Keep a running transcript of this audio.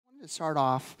to start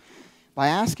off by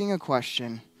asking a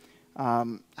question.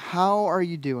 How are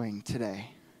you doing today?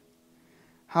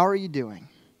 How are you doing?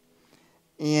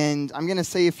 And I'm going to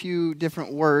say a few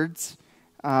different words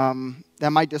that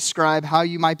might describe how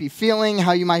you might be feeling,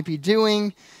 how you might be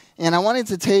doing. And I wanted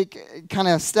to take kind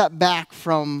of a step back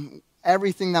from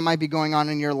everything that might be going on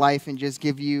in your life and just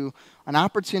give you an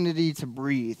opportunity to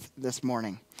breathe this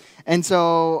morning. And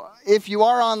so if you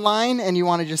are online and you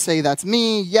want to just say, that's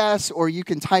me, yes, or you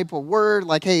can type a word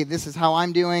like, hey, this is how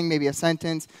I'm doing, maybe a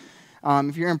sentence.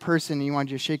 If you're in person and you want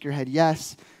to just shake your head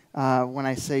yes when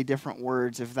I say different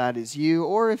words, if that is you,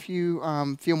 or if you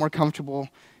feel more comfortable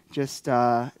just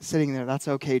sitting there, that's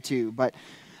okay too. But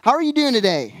how are you doing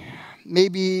today?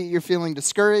 Maybe you're feeling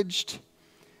discouraged,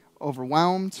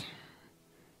 overwhelmed,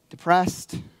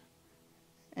 depressed,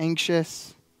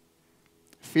 anxious,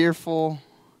 fearful,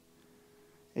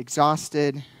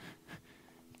 exhausted,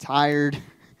 tired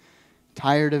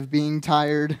of being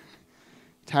tired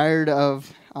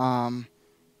of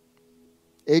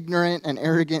ignorant and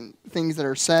arrogant things that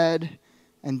are said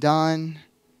and done,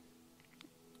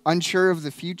 unsure of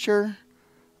the future,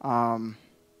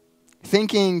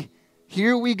 thinking,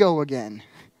 here we go again.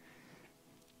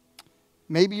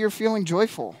 Maybe you're feeling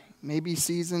joyful. Maybe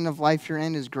season of life you're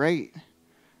in is great.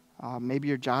 Maybe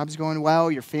your job's going well,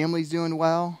 your family's doing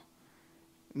well.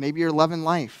 Maybe you're loving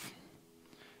life.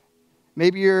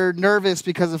 Maybe you're nervous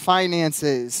because of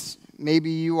finances. Maybe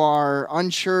you are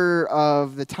unsure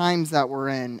of the times that we're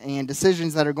in and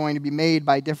decisions that are going to be made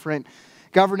by different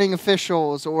governing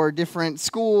officials or different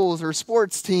schools or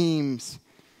sports teams.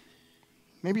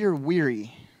 Maybe you're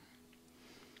weary.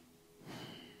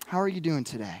 How are you doing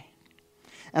today?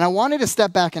 And I wanted to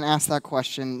step back and ask that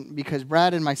question because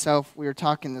Brad and myself, we were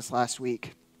talking this last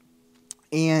week.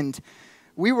 And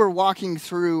we were walking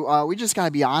through, we just got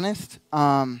to be honest,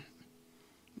 the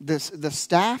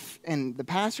staff and the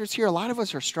pastors here, a lot of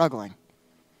us are struggling.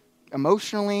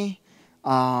 Emotionally,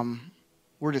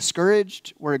 we're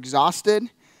discouraged, we're exhausted.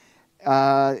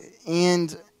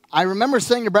 And I remember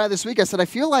saying to Brad this week, I said, I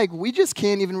feel like we just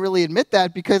can't even really admit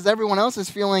that because everyone else is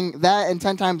feeling that and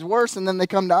 10 times worse, and then they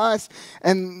come to us,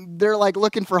 and they're like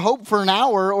looking for hope for an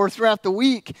hour or throughout the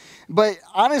week. But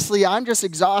honestly, I'm just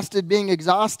exhausted being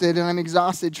exhausted, and I'm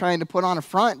exhausted trying to put on a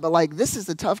front. But like, this is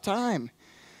a tough time.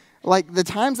 Like, the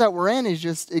times that we're in is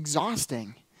just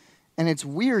exhausting, and it's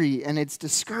weary, and it's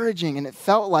discouraging, and it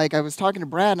felt like, I was talking to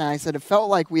Brad, and I said, it felt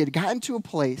like we had gotten to a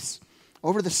place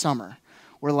over the summer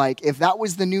where, like, if that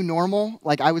was the new normal,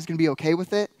 like, I was going to be okay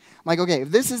with it. I'm like, okay,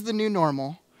 if this is the new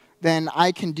normal, then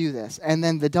I can do this. And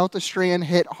then the Delta strand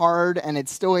hit hard, and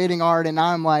it's still hitting hard, and now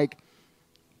I'm, like,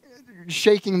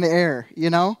 shaking the air, you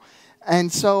know?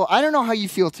 And so I don't know how you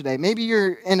feel today. Maybe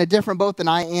you're in a different boat than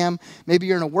I am. Maybe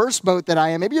you're in a worse boat than I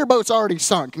am. Maybe your boat's already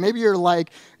sunk. Maybe you're like,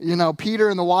 you know,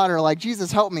 Peter in the water, like,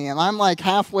 Jesus, help me. And I'm, like,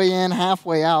 halfway in,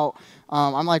 halfway out.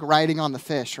 I'm like riding on the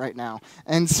fish right now.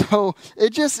 And so it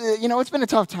just, you know, it's been a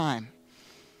tough time.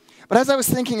 But as I was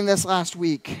thinking this last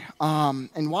week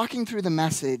and walking through the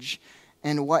message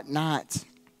and whatnot,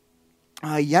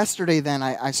 yesterday then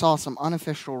I saw some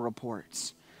unofficial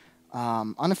reports.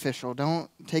 Unofficial, don't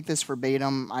take this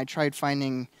verbatim. I tried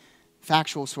finding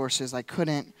factual sources. I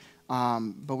couldn't.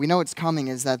 But we know it's coming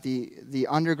is that the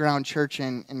underground church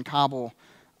in Kabul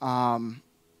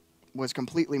was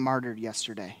completely martyred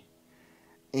yesterday.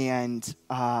 And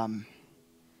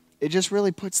it just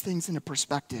really puts things into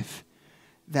perspective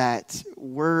that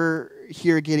we're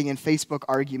here getting in Facebook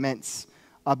arguments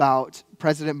about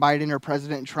President Biden or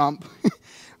President Trump.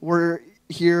 We're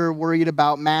here worried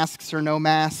about masks or no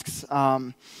masks.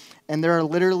 And there are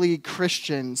literally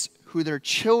Christians who their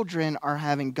children are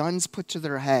having guns put to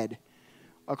their head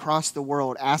across the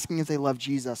world asking if they love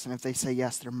Jesus. And if they say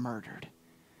yes, they're murdered.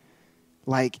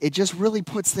 Like, it just really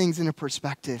puts things into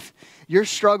perspective. Your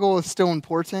struggle is still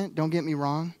important, don't get me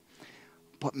wrong.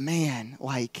 But man,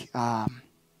 like,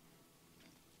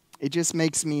 it just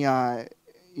makes me,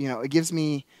 it gives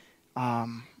me, I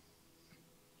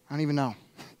don't even know.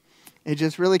 It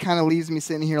just really kind of leaves me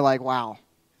sitting here like, wow,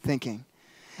 thinking.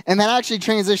 And that actually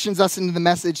transitions us into the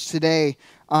message today.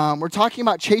 We're talking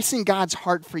about chasing God's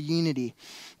heart for unity.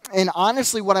 And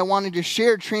honestly, what I wanted to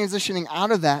share transitioning out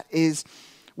of that is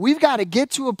we've got to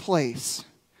get to a place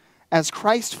as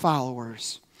Christ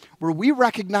followers where we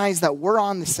recognize that we're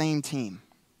on the same team.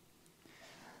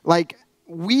 Like,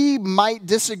 we might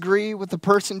disagree with the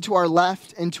person to our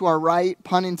left and to our right,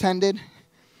 pun intended.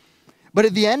 But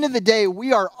at the end of the day,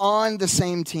 we are on the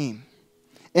same team.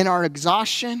 In our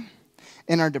exhaustion,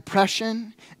 in our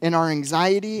depression, in our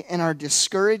anxiety, in our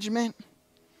discouragement,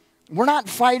 we're not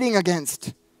fighting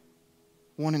against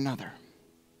one another.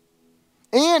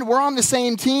 And we're on the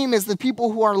same team as the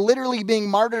people who are literally being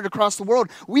martyred across the world.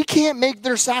 We can't make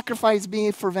their sacrifice be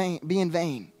in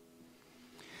vain.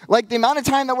 Like the amount of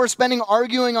time that we're spending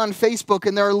arguing on Facebook,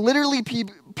 and there are literally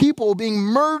people being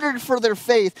murdered for their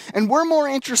faith, and we're more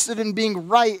interested in being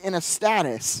right in a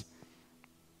status,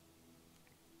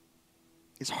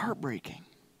 is heartbreaking.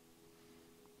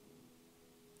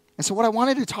 And so what I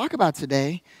wanted to talk about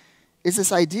today is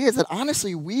this idea is that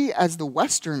honestly, we as the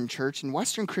Western church and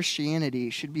Western Christianity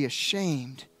should be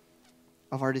ashamed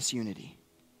of our disunity.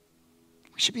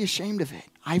 We should be ashamed of it.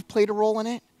 I've played a role in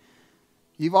it.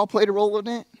 You've all played a role in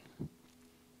it.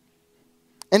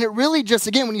 And it really just,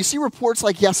 again, when you see reports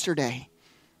like yesterday,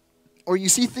 or you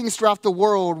see things throughout the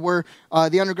world where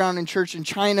the underground church in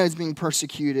China is being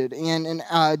persecuted, and in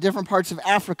different parts of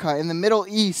Africa, in the Middle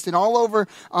East, and all over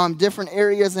different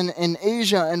areas in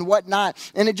Asia and whatnot.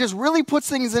 And it just really puts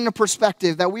things into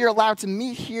perspective that we are allowed to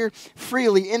meet here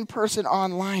freely, in person,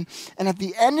 online. And at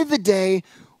the end of the day,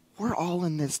 we're all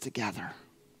in this together.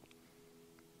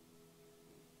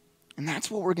 And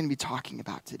that's what we're going to be talking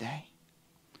about today.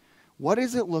 What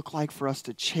does it look like for us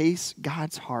to chase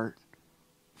God's heart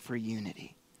for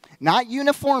unity? Not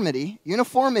uniformity.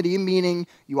 Uniformity meaning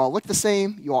you all look the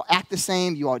same, you all act the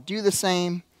same, you all do the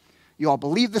same, you all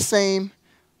believe the same.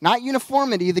 Not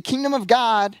uniformity. The kingdom of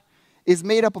God is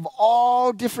made up of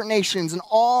all different nations and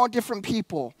all different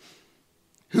people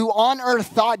who on earth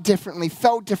thought differently,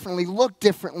 felt differently, looked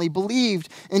differently, believed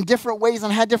in different ways,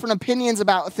 and had different opinions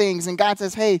about things. And God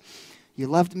says, hey, you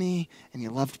loved me and you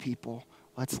loved people.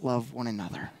 Let's love one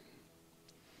another.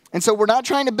 And so we're not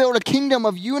trying to build a kingdom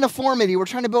of uniformity. We're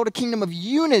trying to build a kingdom of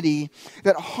unity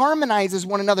that harmonizes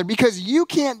one another, because you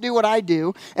can't do what I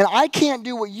do and I can't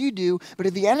do what you do. But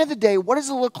at the end of the day, what does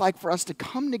it look like for us to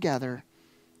come together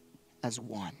as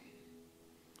one?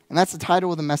 And that's the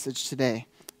title of the message today.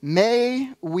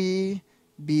 May we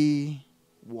be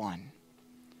one.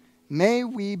 May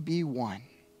we be one.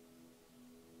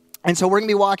 And so we're going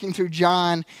to be walking through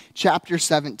John chapter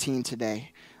 17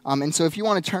 today. And so if you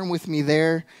want to turn with me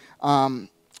there,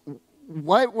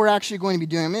 what we're actually going to be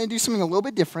doing, I'm going to do something a little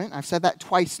bit different. I've said that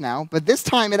twice now, but this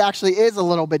time it actually is a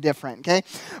little bit different, okay?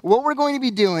 What we're going to be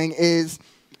doing is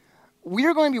we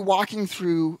are going to be walking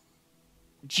through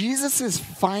Jesus'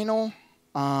 final,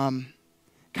 not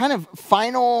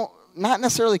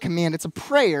necessarily command, it's a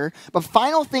prayer, but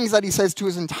final things that he says to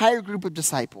his entire group of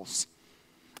disciples.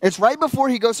 It's right before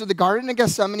he goes to the Garden of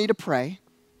Gethsemane to pray.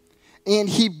 And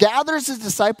he gathers his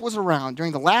disciples around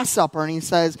during the Last Supper, and he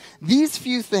says these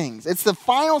few things. It's the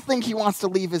final thing he wants to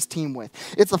leave his team with.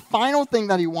 It's the final thing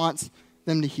that he wants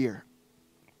them to hear.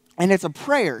 And it's a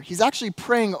prayer. He's actually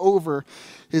praying over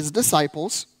his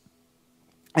disciples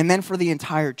and then for the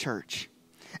entire church.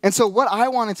 And so what I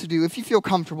wanted to do, if you feel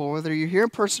comfortable, whether you're here in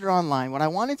person or online, what I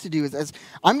wanted to do is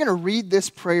I'm going to read this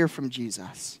prayer from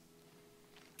Jesus.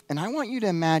 And I want you to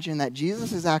imagine that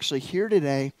Jesus is actually here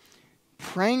today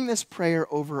praying this prayer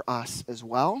over us as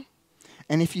well.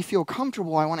 And if you feel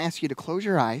comfortable, I want to ask you to close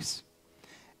your eyes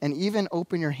and even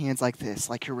open your hands like this,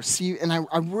 like you're receiving. And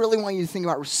I really want you to think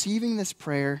about receiving this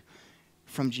prayer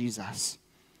from Jesus.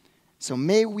 So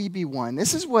may we be one.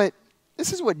 This is what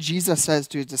Jesus says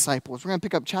to his disciples. We're going to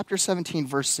pick up chapter 17,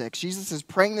 verse 6. Jesus is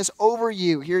praying this over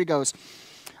you. Here he goes.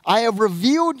 I have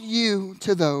revealed you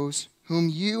to those whom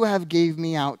you have gave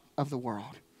me out of the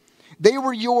world. They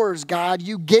were yours, God.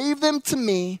 You gave them to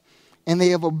me, and they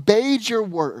have obeyed your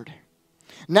word.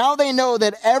 Now they know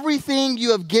that everything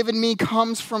you have given me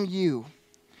comes from you.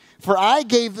 For I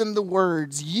gave them the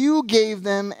words. You gave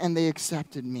them, and they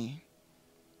accepted me.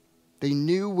 They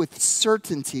knew with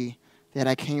certainty that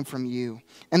I came from you,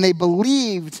 and they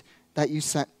believed that you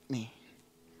sent me.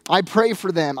 I pray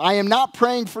for them. I am not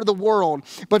praying for the world,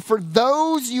 but for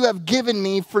those you have given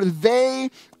me, for they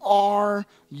are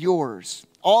yours.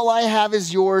 All I have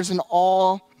is yours, and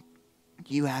all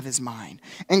you have is mine.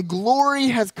 And glory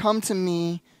has come to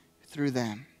me through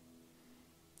them.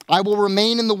 I will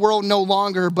remain in the world no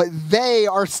longer, but they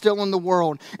are still in the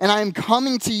world. And I am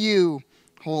coming to you,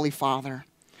 Holy Father.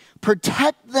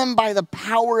 Protect them by the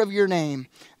power of your name,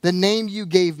 the name you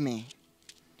gave me,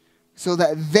 so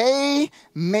that they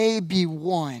may be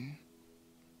one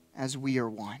as we are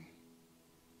one.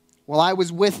 While I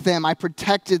was with them, I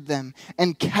protected them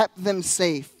and kept them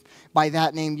safe by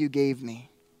that name you gave me.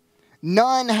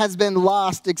 None has been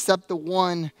lost except the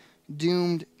one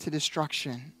doomed to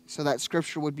destruction, so that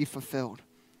scripture would be fulfilled.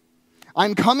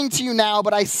 I'm coming to you now,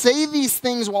 but I say these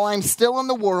things while I'm still in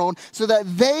the world, so that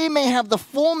they may have the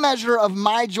full measure of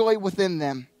my joy within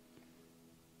them.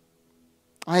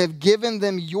 I have given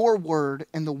them your word,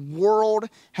 and the world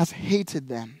has hated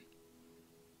them,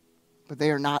 but they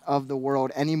are not of the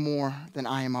world any more than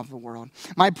I am of the world.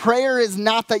 My prayer is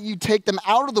not that you take them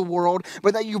out of the world,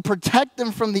 but that you protect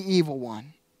them from the evil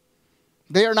one.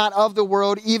 They are not of the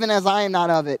world, even as I am not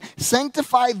of it.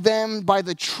 Sanctify them by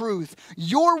the truth.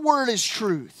 Your word is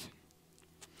truth.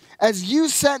 As you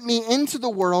sent me into the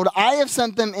world, I have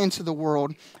sent them into the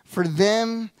world. For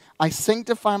them I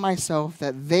sanctify myself,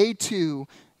 that they too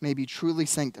may be truly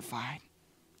sanctified.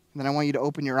 And then I want you to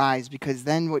open your eyes, because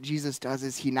then what Jesus does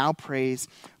is he now prays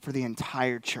for the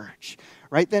entire church.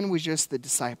 Right then was just the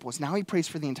disciples. Now he prays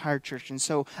for the entire church. And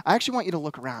so I actually want you to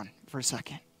look around for a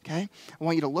second. Okay? I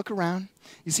want you to look around.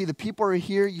 You see the people are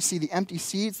here. You see the empty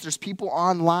seats. There's people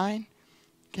online.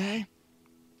 Okay?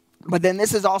 But then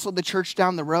this is also the church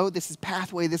down the road. This is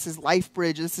Pathway. This is Life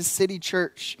Bridge. This is City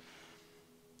Church.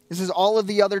 This is all of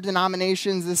the other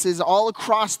denominations. This is all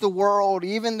across the world,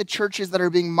 even the churches that are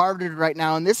being martyred right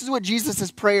now. And this is what Jesus'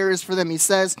 prayer is for them. He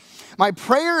says, my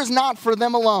prayer is not for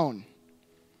them alone.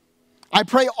 I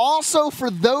pray also for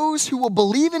those who will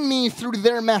believe in me through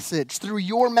their message, through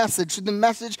your message, through the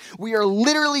message we are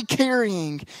literally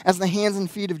carrying as the hands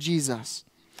and feet of Jesus.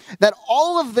 That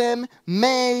all of them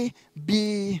may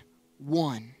be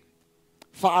one.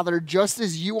 Father, just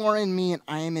as you are in me and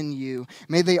I am in you,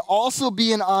 may they also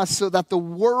be in us, so that the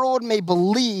world may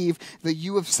believe that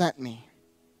you have sent me.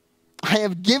 I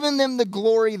have given them the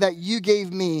glory that you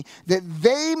gave me, that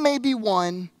they may be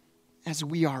one as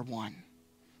we are one.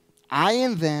 I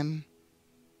and them,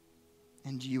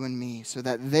 and you and me, so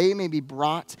that they may be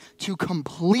brought to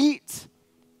complete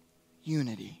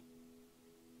unity.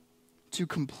 To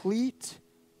complete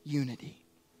unity.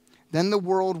 Then the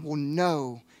world will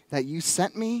know that you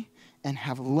sent me and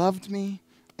have loved me,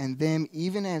 and them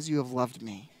even as you have loved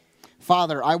me.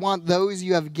 Father, I want those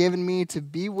you have given me to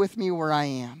be with me where I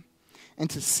am, and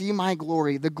to see my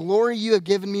glory, the glory you have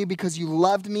given me because you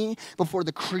loved me before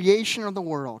the creation of the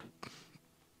world.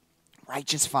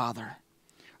 Righteous Father,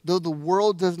 though the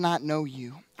world does not know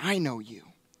you, I know you,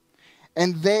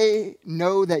 and they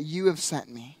know that you have sent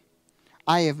me.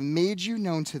 I have made you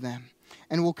known to them,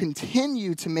 and will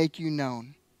continue to make you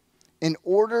known, in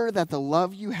order that the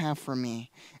love you have for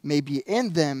me may be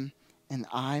in them, and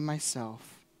I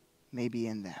myself may be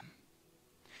in them.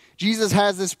 Jesus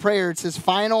has this prayer. It's his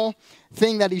final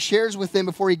thing that he shares with them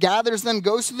before he gathers them,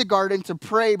 goes to the garden to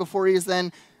pray before he is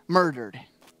then murdered.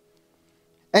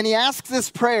 And he asks this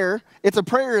prayer. It's a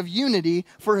prayer of unity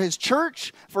for his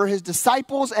church, for his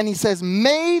disciples, and he says,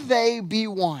 may they be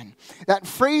one. That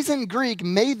phrase in Greek,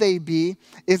 may they be,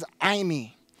 is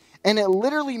eimi, and it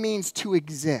literally means to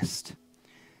exist.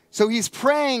 So he's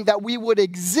praying that we would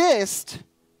exist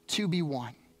to be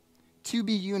one, to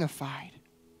be unified,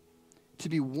 to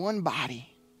be one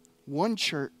body, one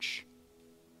church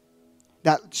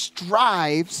that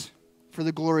strives for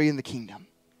the glory in the kingdom.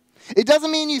 It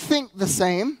doesn't mean you think the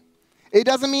same. It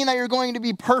doesn't mean that you're going to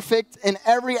be perfect in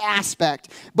every aspect.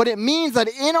 But it means that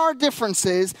in our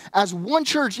differences, as one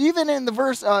church, even in the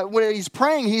verse where he's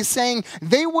praying, he's saying,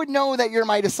 they would know that you're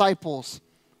my disciples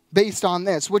based on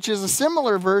this, which is a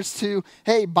similar verse to,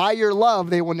 hey, by your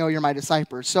love, they will know you're my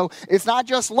disciples. So it's not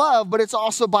just love, but it's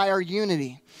also by our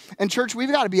unity. And church,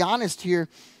 we've got to be honest here.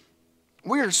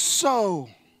 We are so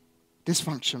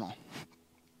dysfunctional.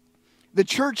 The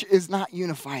church is not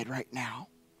unified right now.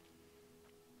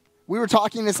 We were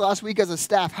talking this last week as a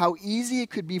staff, how easy it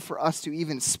could be for us to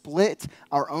even split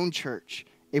our own church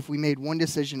if we made one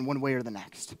decision one way or the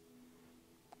next.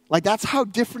 Like, that's how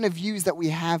different of views that we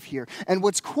have here. And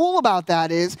what's cool about that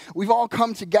is we've all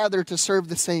come together to serve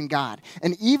the same God,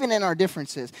 and even in our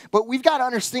differences. But we've got to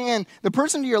understand the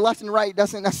person to your left and right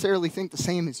doesn't necessarily think the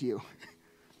same as you.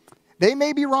 They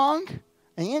may be wrong,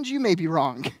 and you may be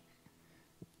wrong.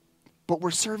 But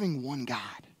we're serving one God.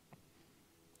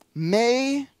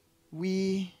 May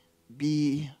we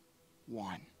be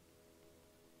one.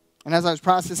 And as I was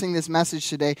processing this message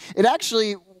today, it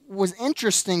actually was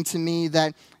interesting to me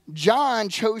that John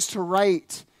chose to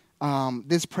write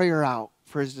this prayer out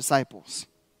for his disciples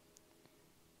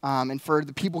and for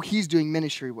the people he's doing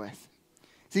ministry with.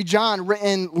 See, John,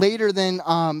 written later than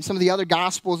some of the other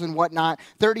Gospels and whatnot,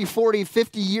 30, 40,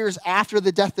 50 years after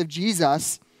the death of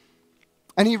Jesus,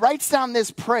 and he writes down this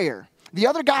prayer. The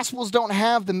other Gospels don't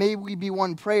have the may we be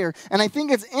one prayer. And I think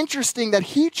it's interesting that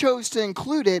he chose to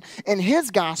include it in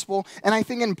his Gospel. And I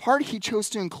think in part he chose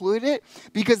to include it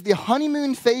because the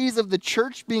honeymoon phase of the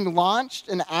church being launched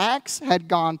in Acts had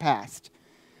gone past.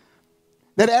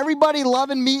 That everybody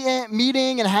loving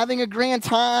meeting and having a grand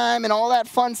time and all that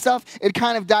fun stuff, it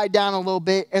kind of died down a little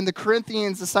bit. And the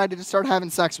Corinthians decided to start having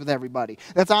sex with everybody.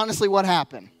 That's honestly what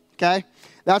happened, okay?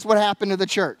 That's what happened to the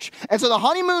church. And so the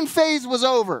honeymoon phase was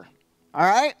over, all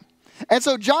right? And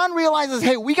so John realizes,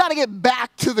 hey, we got to get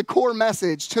back to the core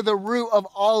message, to the root of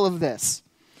all of this.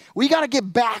 We got to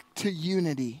get back to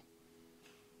unity.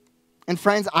 And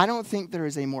friends, I don't think there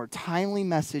is a more timely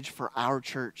message for our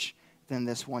church than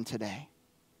this one today.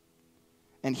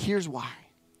 And here's why.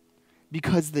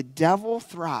 Because the devil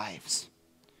thrives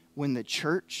when the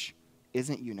church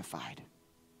isn't unified.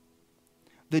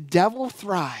 The devil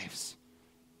thrives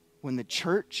when the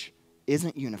church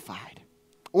isn't unified.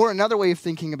 Or another way of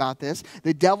thinking about this,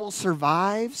 the devil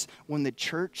survives when the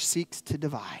church seeks to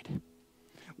divide.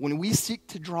 When we seek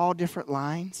to draw different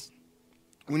lines,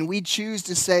 when we choose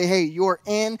to say, hey, you're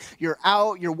in, you're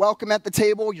out, you're welcome at the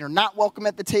table, you're not welcome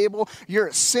at the table, you're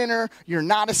a sinner, you're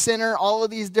not a sinner, all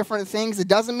of these different things, it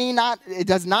does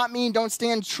not mean don't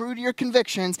stand true to your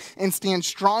convictions and stand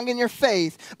strong in your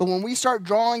faith. But when we start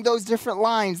drawing those different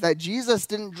lines that Jesus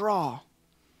didn't draw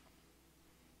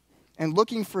and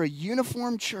looking for a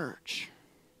uniform church,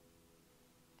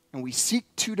 and we seek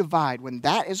to divide, when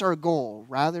that is our goal,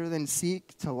 rather than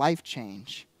seek to life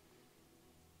change,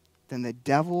 then the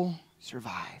devil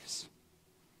survives.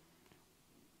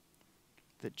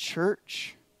 The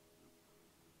church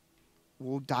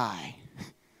will die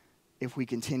if we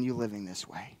continue living this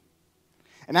way.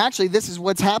 And actually, this is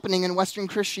what's happening in Western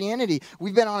Christianity.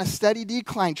 We've been on a steady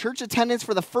decline. Church attendance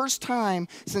for the first time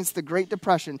since the Great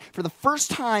Depression, for the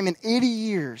first time in 80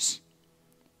 years,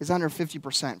 is under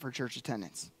 50% for church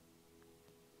attendance.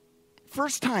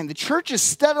 First time. The church is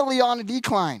steadily on a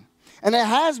decline. And it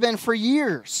has been for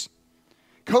years.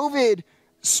 COVID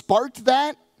sparked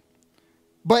that.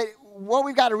 But what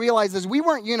we've got to realize is we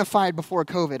weren't unified before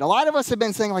COVID. A lot of us have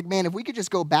been saying, like, man, if we could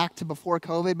just go back to before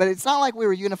COVID. But it's not like we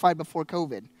were unified before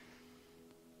COVID.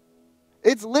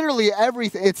 It's literally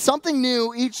everything. It's something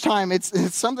new each time. It's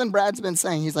something Brad's been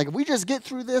saying. He's like, if we just get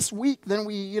through this week, then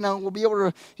we'll be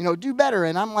able to, do better.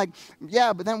 And I'm like,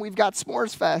 yeah, but then we've got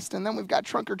S'mores Fest, and then we've got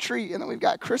Trunk or Treat, and then we've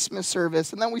got Christmas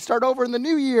service, and then we start over in the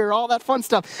new year, all that fun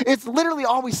stuff. It's literally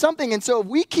always something. And so if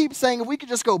we keep saying, if we could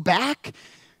just go back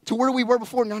to where we were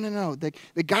before, no.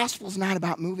 The gospel's not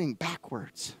about moving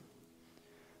backwards.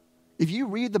 If you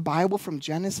read the Bible from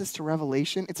Genesis to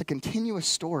Revelation, it's a continuous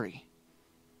story.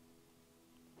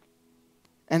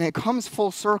 And it comes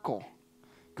full circle.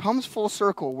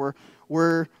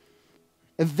 Where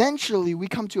eventually we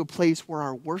come to a place where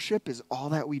our worship is all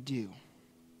that we do.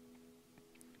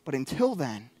 But until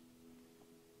then,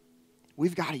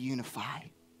 we've got to unify.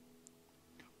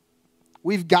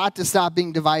 We've got to stop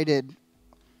being divided,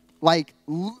 like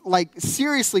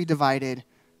seriously divided,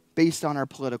 based on our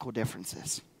political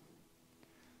differences.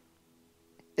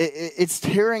 It's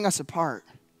tearing us apart.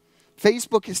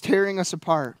 Facebook is tearing us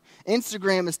apart.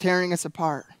 Instagram is tearing us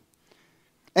apart.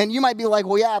 And you might be like,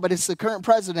 well, yeah, but it's the current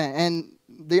president. And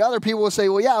the other people will say,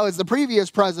 well, yeah, it's the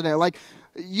previous president. Like,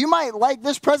 you might like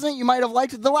this president. You might have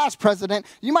liked the last president.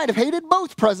 You might have hated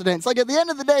both presidents. Like, at the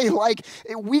end of the day,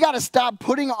 we got to stop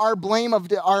putting our blame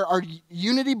of our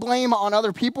unity blame on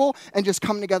other people and just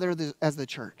come together as the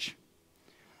church.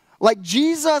 Like,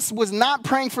 Jesus was not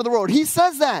praying for the world. He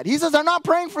says that. He says, I'm not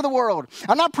praying for the world.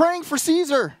 I'm not praying for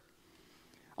Caesar.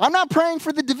 I'm not praying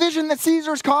for the division that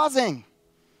Caesar's causing.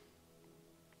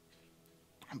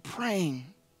 I'm praying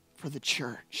for the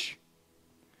church,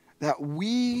 that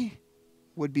we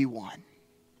would be one,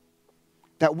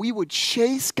 that we would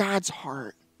chase God's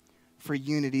heart for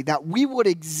unity, that we would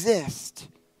exist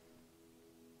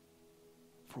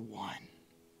for one.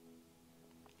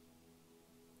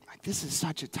 Like, this is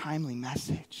such a timely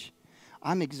message.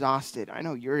 I'm exhausted. I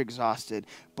know you're exhausted,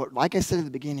 but like I said at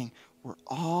the beginning, we're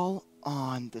all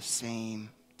on the same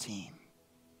team.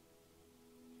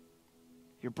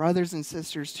 Your brothers and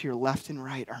sisters to your left and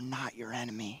right are not your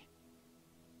enemy.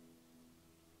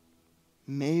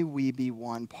 May we be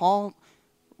one. Paul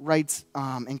writes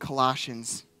in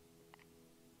Colossians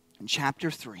in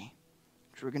chapter 3,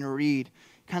 which we're going to read,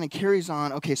 kind of carries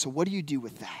on. Okay, so what do you do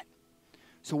with that?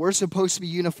 So we're supposed to be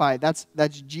unified. That's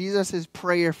Jesus'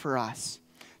 prayer for us,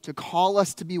 to call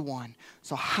us to be one.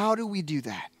 So how do we do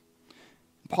that?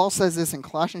 Paul says this in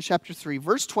Colossians chapter 3.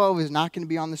 Verse 12 is not going to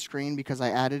be on the screen because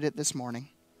I added it this morning.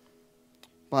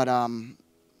 But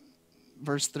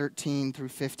verse 13 through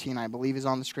 15, I believe, is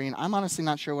on the screen. I'm honestly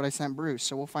not sure what I sent Bruce,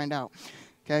 so we'll find out.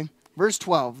 Okay? Verse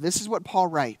 12, this is what Paul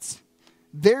writes.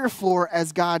 Therefore,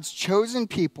 as God's chosen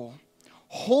people,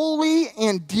 holy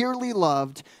and dearly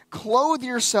loved, clothe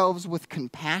yourselves with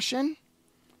compassion,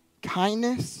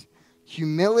 kindness,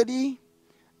 humility,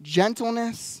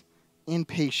 gentleness, and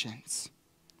patience.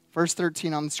 Verse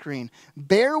 13 on the screen.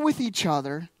 Bear with each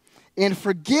other and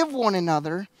forgive one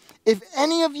another if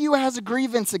any of you has a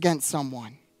grievance against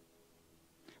someone.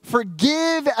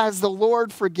 Forgive as the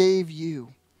Lord forgave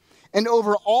you. And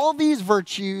over all these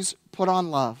virtues, put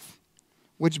on love,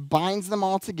 which binds them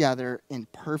all together in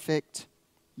perfect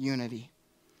unity.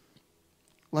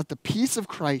 Let the peace of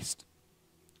Christ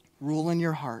rule in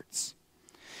your hearts.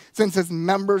 Since as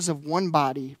members of one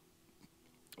body,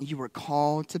 you were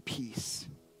called to peace,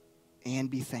 and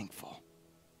be thankful.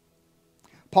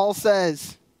 Paul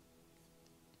says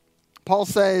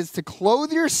to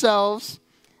clothe yourselves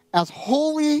as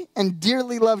holy and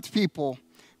dearly loved people.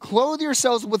 Clothe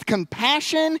yourselves with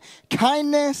compassion,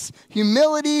 kindness,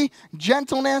 humility,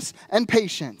 gentleness, and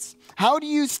patience. How do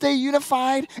you stay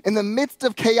unified in the midst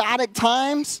of chaotic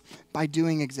times? By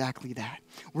doing exactly that.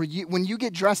 When you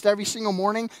get dressed every single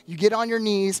morning, you get on your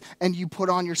knees and you put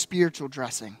on your spiritual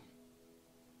dressing.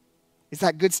 Is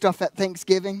that good stuff at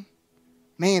Thanksgiving?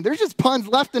 Man, there's just puns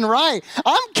left and right.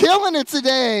 I'm killing it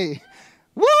today.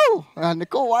 Woo!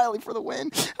 Nicole Wiley for the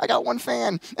win. I got one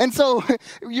fan. And so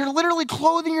you're literally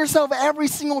clothing yourself every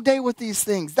single day with these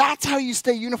things. That's how you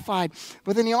stay unified.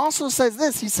 But then he also says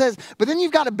this. He says, but then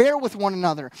you've got to bear with one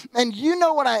another. And you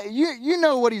know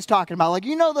what he's talking about. Like,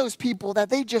 you know those people that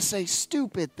they just say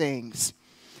stupid things.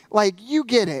 Like, you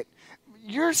get it.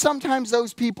 You're sometimes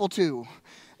those people too.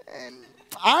 And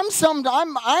I'm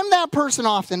that person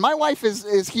often. My wife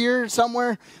is here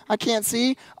somewhere I can't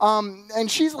see. And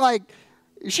she's like,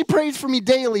 she prays for me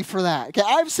daily for that. Okay,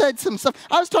 I've said some stuff.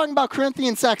 I was talking about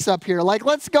Corinthian sex up here. Like,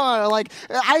 let's go. Like,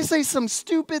 I say some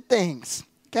stupid things.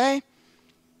 Okay?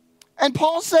 And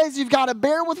Paul says you've got to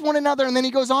bear with one another. And then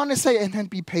he goes on to say, and then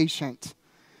be patient.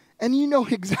 And you know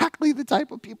exactly the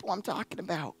type of people I'm talking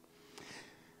about.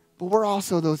 But we're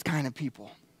also those kind of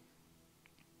people.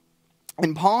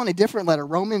 And Paul, in a different letter,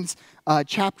 Romans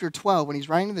chapter 12, when he's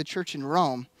writing to the church in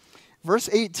Rome, verse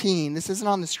 18, this isn't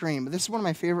on the screen, but this is one of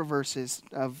my favorite verses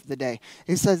of the day.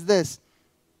 It says this,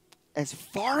 as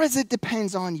far as it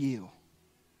depends on you,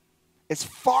 as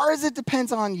far as it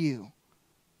depends on you,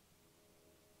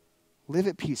 live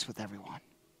at peace with everyone.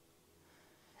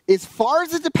 As far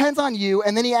as it depends on you,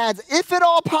 and then he adds, if at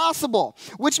all possible,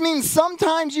 which means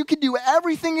sometimes you can do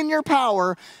everything in your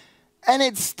power, and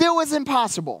it still is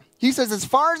impossible. He says, as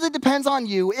far as it depends on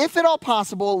you, if at all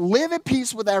possible, live at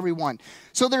peace with everyone.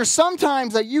 So there's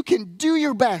sometimes that you can do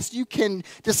your best. You can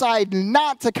decide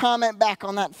not to comment back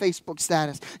on that Facebook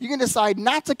status. You can decide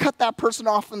not to cut that person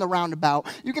off in the roundabout.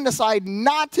 You can decide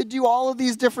not to do all of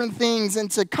these different things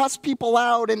and to cuss people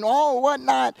out and all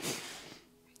whatnot.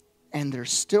 And there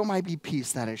still might be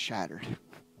peace that is shattered.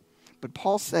 But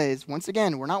Paul says, once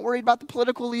again, we're not worried about the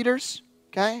political leaders.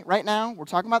 Okay, right now, we're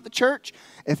talking about the church.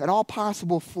 If at all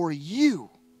possible for you,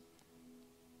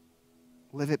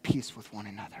 live at peace with one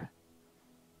another.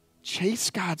 Chase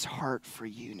God's heart for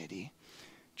unity.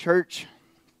 Church,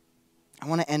 I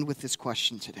want to end with this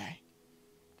question today.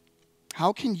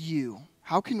 How can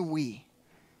we,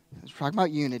 we're talking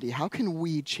about unity, how can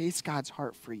we chase God's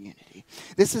heart for unity?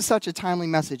 This is such a timely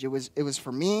message. It was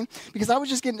for me because I was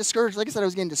just getting discouraged. Like I said, I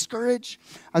was getting discouraged.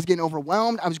 I was getting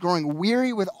overwhelmed. I was growing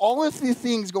weary with all of the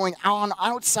things going on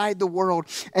outside the world.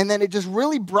 And then it just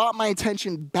really brought my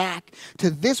attention back to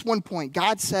this one point.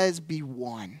 God says, be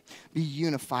one, be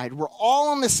unified. We're all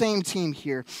on the same team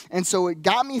here. And so it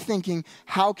got me thinking,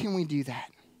 how can we do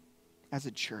that as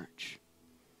a church?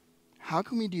 How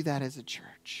can we do that as a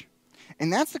church?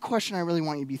 And that's the question I really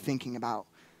want you to be thinking about,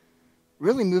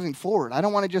 really moving forward. I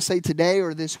don't want to just say today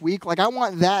or this week. Like, I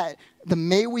want the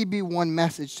may we be one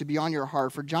message to be on your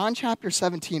heart. For John chapter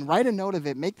 17, write a note of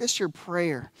it. Make this your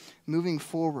prayer moving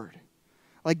forward.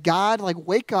 Like, God, like,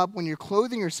 wake up when you're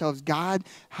clothing yourselves. God,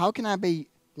 how can I be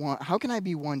one? How can I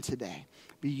be one today?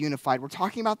 Be unified. We're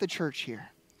talking about the church here,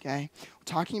 okay? We're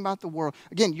talking about the world.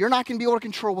 Again, you're not going to be able to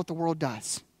control what the world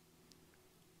does.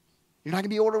 You're not going to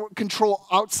be able to control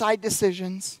outside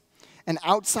decisions and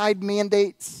outside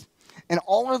mandates and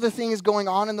all of the things going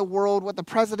on in the world, what the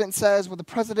president says, what the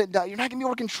president does. You're not going to be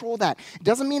able to control that. It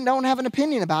doesn't mean don't have an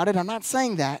opinion about it. I'm not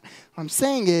saying that. What I'm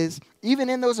saying is, even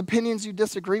in those opinions you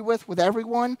disagree with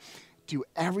everyone, do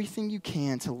everything you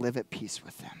can to live at peace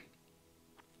with them.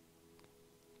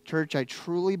 Church, I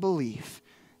truly believe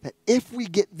that if we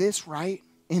get this right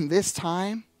in this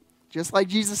time, just like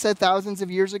Jesus said thousands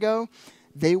of years ago,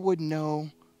 they would know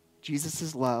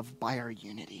Jesus' love by our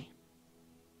unity.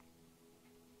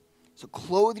 So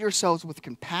clothe yourselves with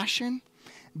compassion,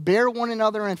 bear one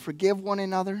another and forgive one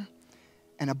another,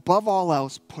 and above all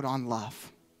else, put on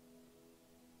love.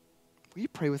 Will you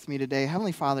pray with me today?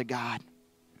 Heavenly Father God,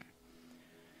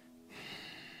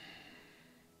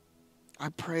 I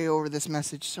pray over this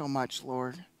message so much,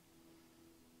 Lord.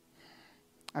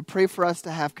 I pray for us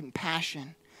to have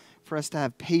compassion, for us to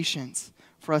have patience,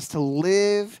 for us to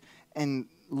live and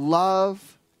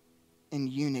love in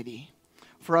unity,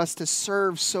 for us to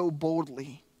serve so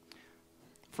boldly,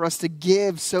 for us to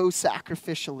give so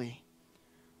sacrificially,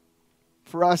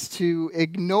 for us to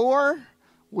ignore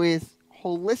with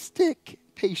holistic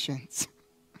patience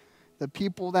the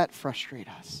people that frustrate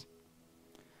us,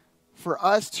 for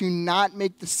us to not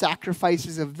make the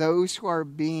sacrifices of those who are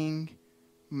being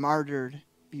martyred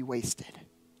be wasted,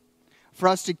 for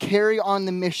us to carry on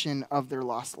the mission of their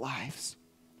lost lives,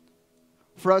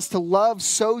 for us to love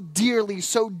so dearly,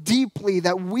 so deeply,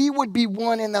 that we would be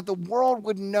one and that the world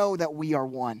would know that we are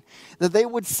one, that they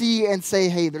would see and say,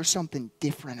 hey, there's something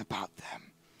different about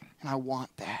them, and I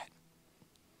want that.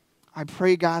 I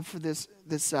pray, God, for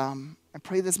I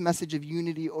pray this message of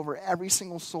unity over every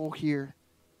single soul here,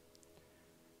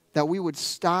 that we would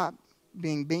stop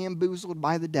being bamboozled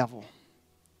by the devil,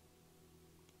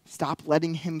 stop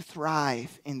letting him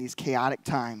thrive in these chaotic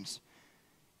times,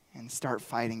 and start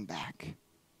fighting back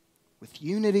with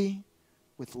unity,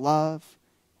 with love,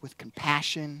 with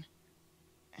compassion,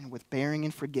 and with bearing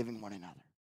and forgiving one another.